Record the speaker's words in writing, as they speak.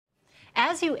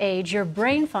as you age, your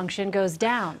brain function goes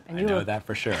down. And I know that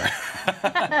for sure.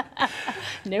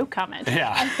 No comment.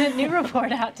 Yeah. A new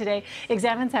report out today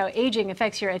examines how aging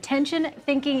affects your attention,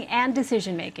 thinking, and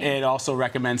decision making. It also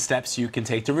recommends steps you can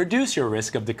take to reduce your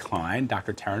risk of decline.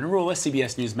 Dr. Narula,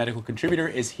 CBS News medical contributor,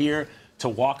 is here to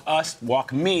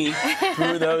walk me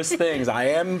through those things. I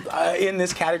am in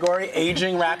this category,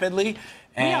 aging rapidly.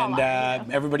 And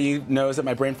everybody knows that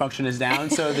my brain function is down.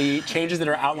 So the changes that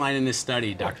are outlined in this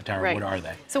study, Dr. Tara, what are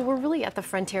they? So we're really at the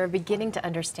frontier of beginning to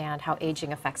understand how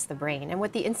aging affects the brain. And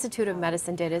what the Institute of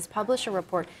Medicine did is publish a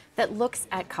report that looks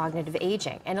at cognitive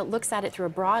aging. And it looks at it through a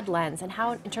broad lens and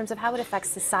how, in terms of how it affects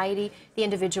society, the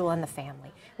individual, and the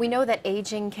family. We know that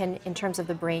aging can, in terms of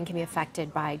the brain, can be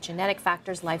affected by genetic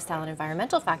factors, lifestyle, and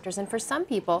environmental factors. And for some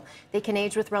people, they can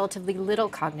age with relatively little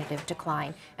cognitive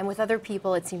decline. And with other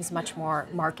people, it seems much more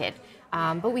marked.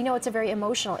 But we know it's a very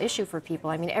emotional issue for people.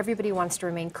 I mean, everybody wants to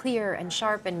remain clear and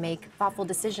sharp and make thoughtful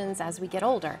decisions as we get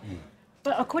older.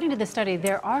 But according to the study,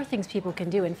 there are things people can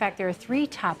do. In fact, there are 3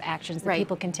 top actions that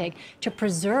people can take to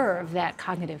preserve that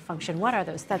cognitive function. What are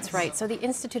those things? That's right. So the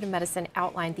Institute of Medicine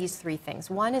outlined these 3 things.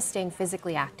 One is staying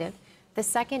physically active. The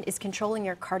second is controlling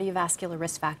your cardiovascular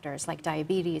risk factors like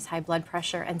diabetes, high blood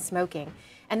pressure, and smoking.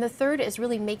 And the third is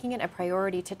really making it a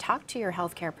priority to talk to your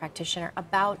healthcare practitioner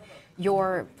about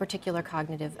your particular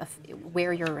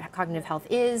where your cognitive health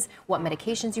is, what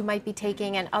medications you might be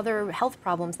taking, and other health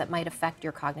problems that might affect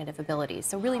your cognitive abilities.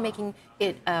 So really making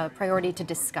it a priority to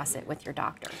discuss it with your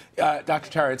doctor.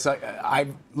 Dr. Tara,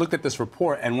 I've looked at this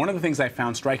report, and one of the things I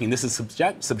found striking, this is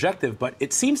subjective, but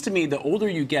it seems to me the older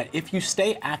you get, if you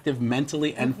stay active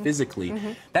mentally and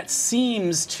physically, that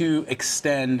seems to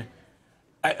extend.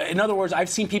 In other words, I've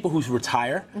seen people who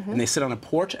retire and they sit on a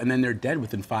porch and then they're dead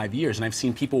within 5 years. And I've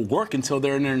seen people work until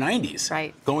they're in their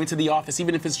 90s, going to the office,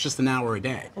 even if it's just an hour a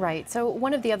day. Right. So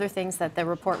one of the other things that the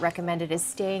report recommended is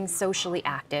staying socially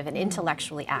active and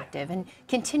intellectually active and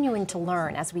continuing to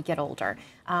learn as we get older.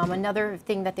 Another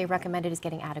thing that they recommended is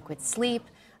getting adequate sleep.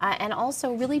 And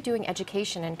also really doing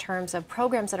education in terms of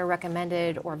programs that are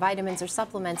recommended or vitamins or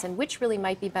supplements and which really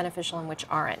might be beneficial and which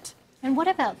aren't. And what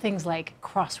about things like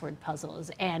crossword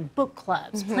puzzles and book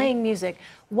clubs, playing music?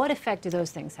 What effect do those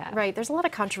things have? Right. There's a lot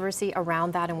of controversy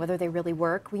around that and whether they really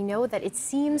work. We know that it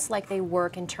seems like they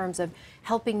work in terms of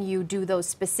helping you do those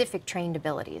specific trained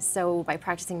abilities. So by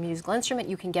practicing a musical instrument,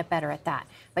 you can get better at that.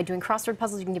 By doing crossword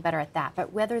puzzles, you can get better at that.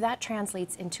 But whether that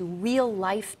translates into real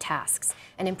life tasks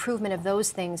and improvement of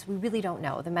those things, we really don't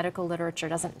know. The medical literature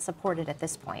doesn't support it at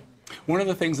this point. One of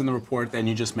the things in the report that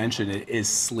you just mentioned is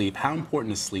sleep. How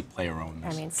important does sleep play a role in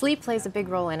this? I mean, sleep plays a big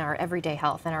role in our everyday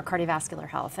health and our cardiovascular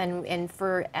health. And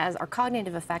as our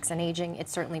cognitive effects and aging, it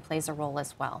certainly plays a role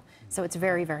as well. So it's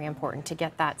very, very important to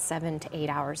get that 7 to 8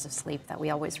 hours of sleep that we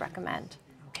always recommend.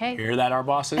 Okay. Hear that, our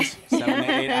bosses? 7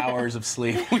 to 8 hours of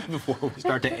sleep before we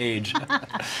start to age.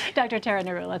 Dr. Tara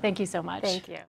Narula, thank you so much. Thank you.